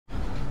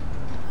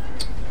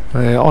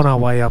We're on our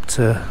way up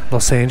to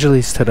Los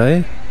Angeles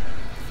today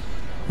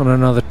on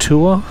another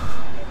tour,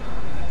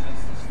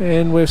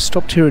 and we've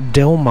stopped here at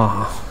Del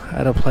Mar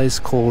at a place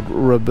called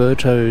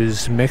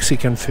Roberto's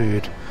Mexican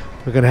Food.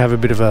 We're going to have a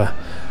bit of a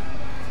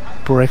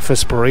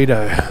breakfast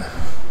burrito.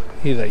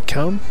 Here they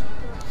come.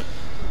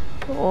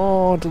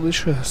 Oh,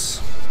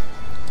 delicious.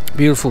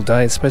 Beautiful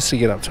day. It's supposed to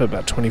get up to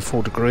about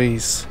 24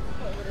 degrees.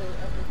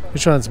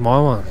 Which one's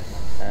my one?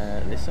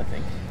 This, I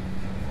think.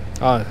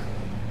 Oh,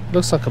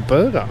 looks like a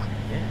burger.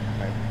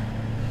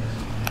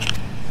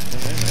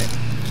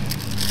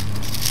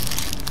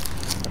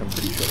 I'm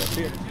pretty sure that's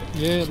it.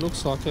 Yeah, it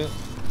looks like it.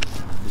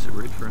 Is it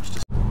ready for us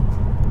to...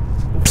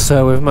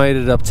 So we've made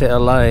it up to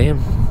LA.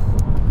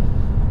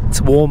 It's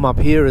warm up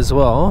here as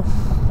well.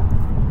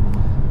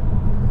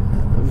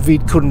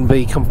 Vid couldn't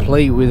be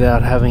complete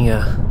without having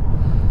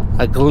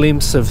a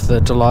glimpse of the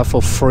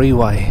delightful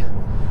freeway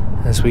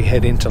as we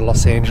head into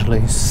Los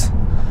Angeles.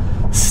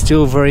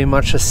 Still very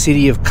much a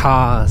city of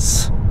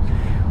cars.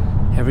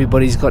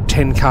 Everybody's got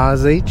 10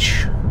 cars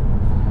each,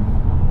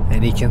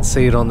 and you can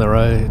see it on the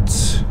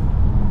roads.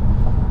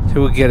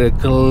 So we'll get a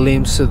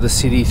glimpse of the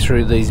city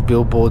through these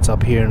billboards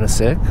up here in a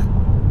sec.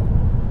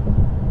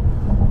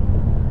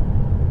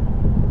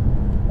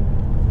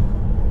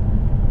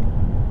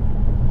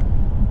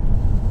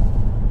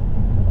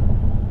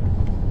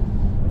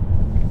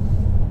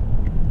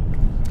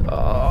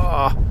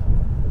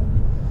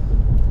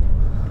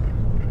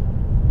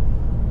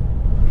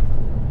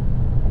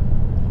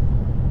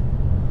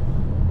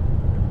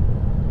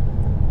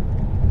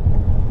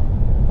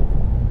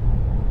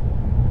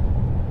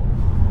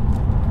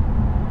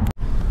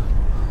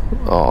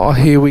 Oh,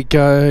 here we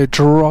go,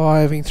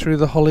 driving through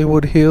the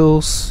Hollywood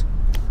Hills.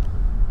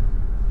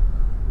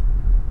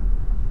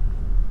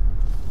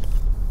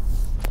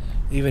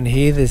 Even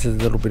here there's a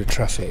little bit of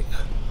traffic.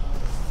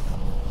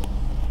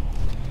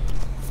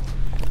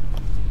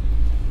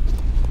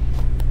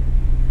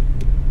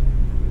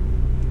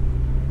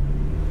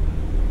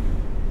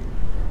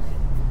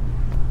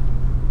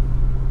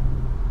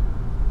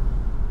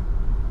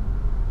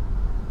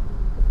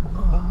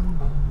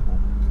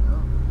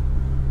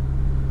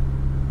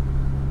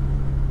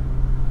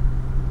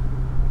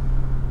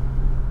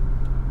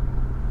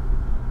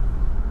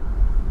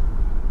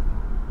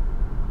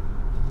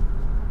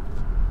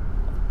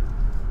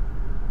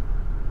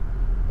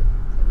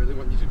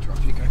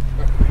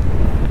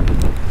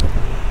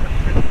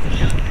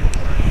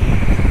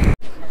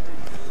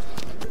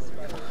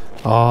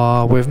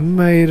 Ah, we've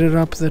made it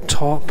up the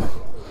top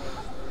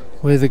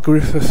where the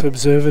Griffith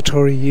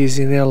Observatory is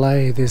in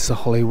LA. There's the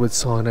Hollywood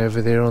sign over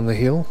there on the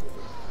hill.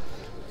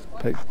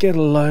 But get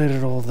a load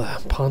at all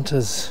the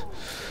punters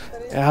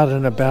out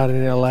and about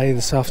in LA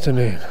this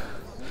afternoon.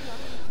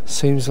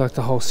 Seems like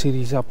the whole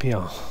city's up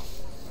here.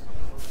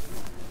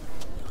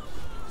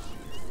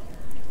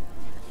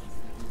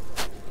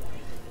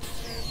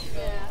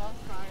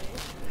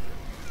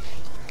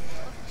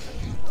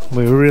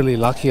 We were really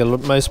lucky.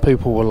 Most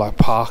people were like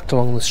parked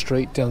along the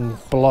street down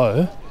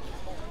below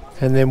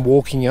and then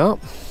walking up.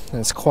 And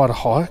it's quite a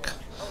hike.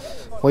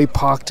 We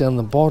parked down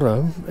the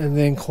bottom and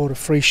then caught a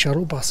free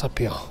shuttle bus up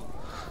here,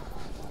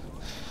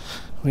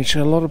 which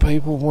a lot of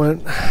people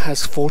weren't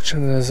as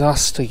fortunate as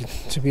us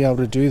to be able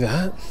to do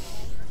that.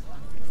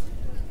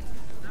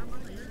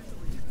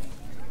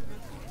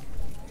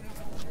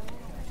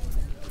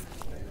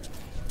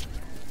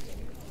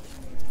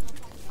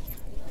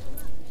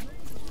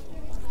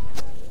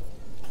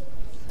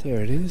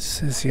 There it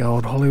is, there's the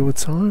old Hollywood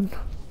sign.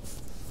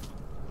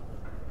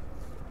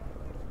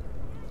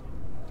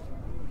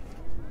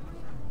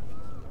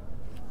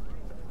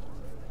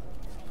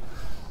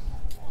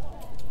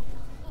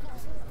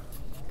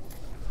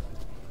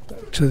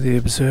 Back to the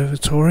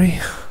observatory.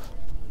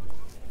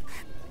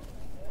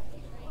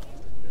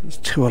 These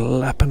two are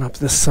lapping up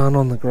the sun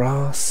on the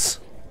grass.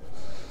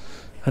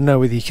 I know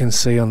whether you can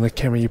see on the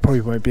camera, you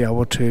probably won't be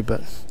able to,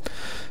 but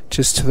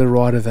just to the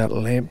right of that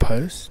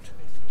lamppost,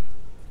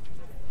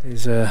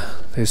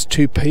 there's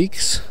two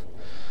peaks,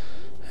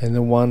 and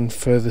the one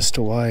furthest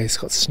away has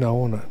got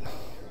snow on it,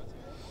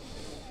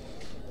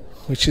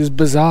 which is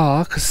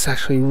bizarre because it's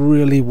actually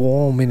really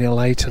warm in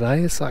LA today.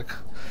 It's like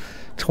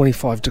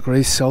 25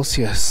 degrees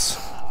Celsius.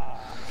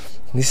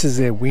 And this is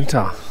their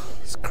winter.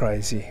 It's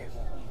crazy.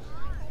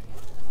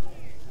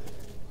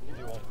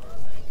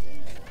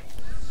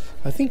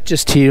 I think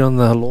just here on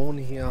the lawn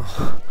here,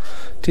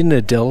 didn't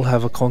Adele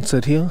have a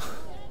concert here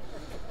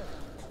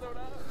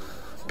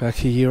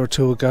back a year or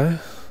two ago?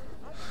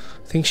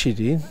 I think she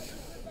did.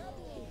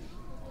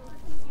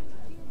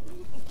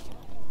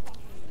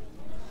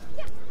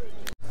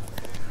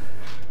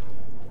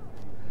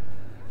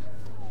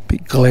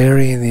 Bit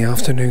glary in the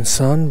afternoon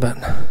sun, but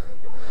you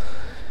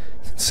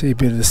can see a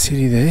bit of the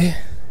city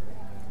there.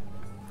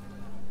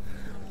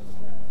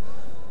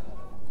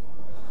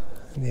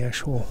 And the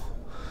actual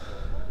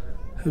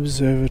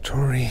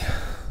observatory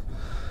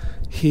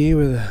here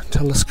where the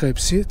telescope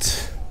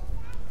sits.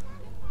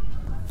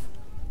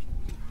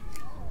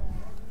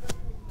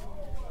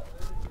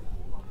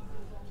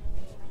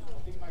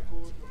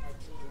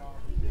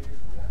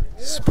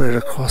 Spread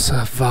across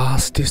a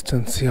vast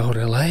distance, the old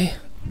LA.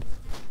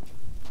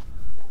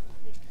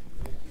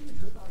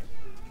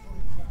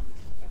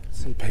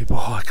 See people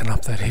hiking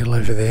up that hill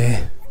over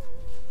there.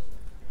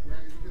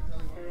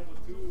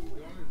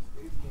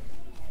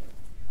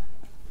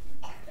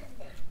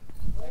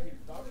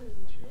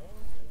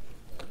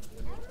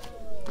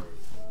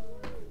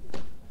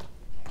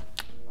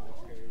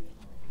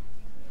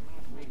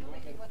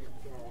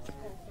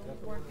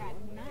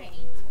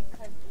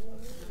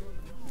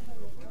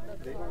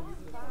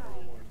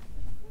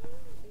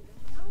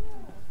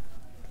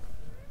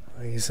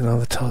 Here's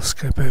another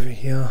telescope over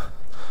here.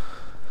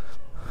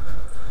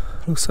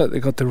 Looks like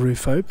they got the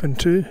roof open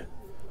too.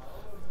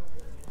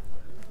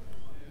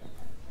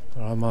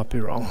 Or I might be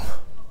wrong.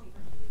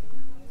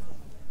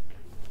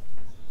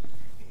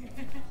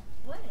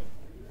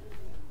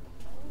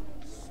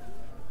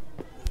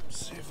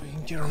 See if we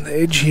can get on the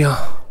edge here.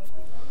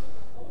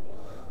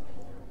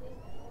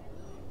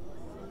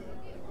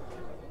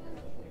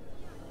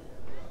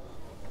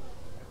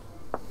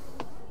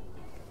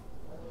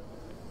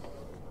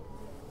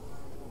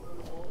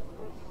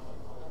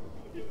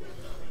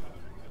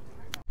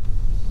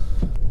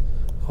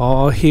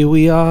 Oh, here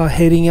we are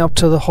heading up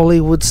to the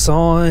Hollywood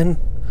sign.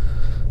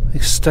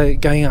 We're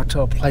going up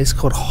to a place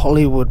called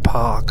Hollywood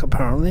Park,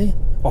 apparently,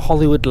 or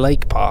Hollywood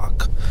Lake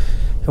Park.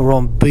 And we're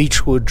on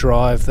Beechwood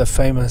Drive, the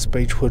famous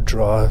Beechwood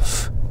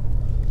Drive.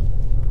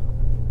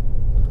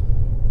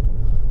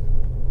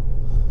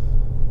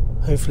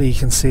 Hopefully you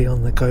can see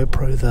on the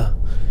GoPro the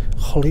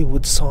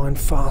Hollywood sign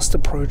fast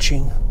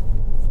approaching.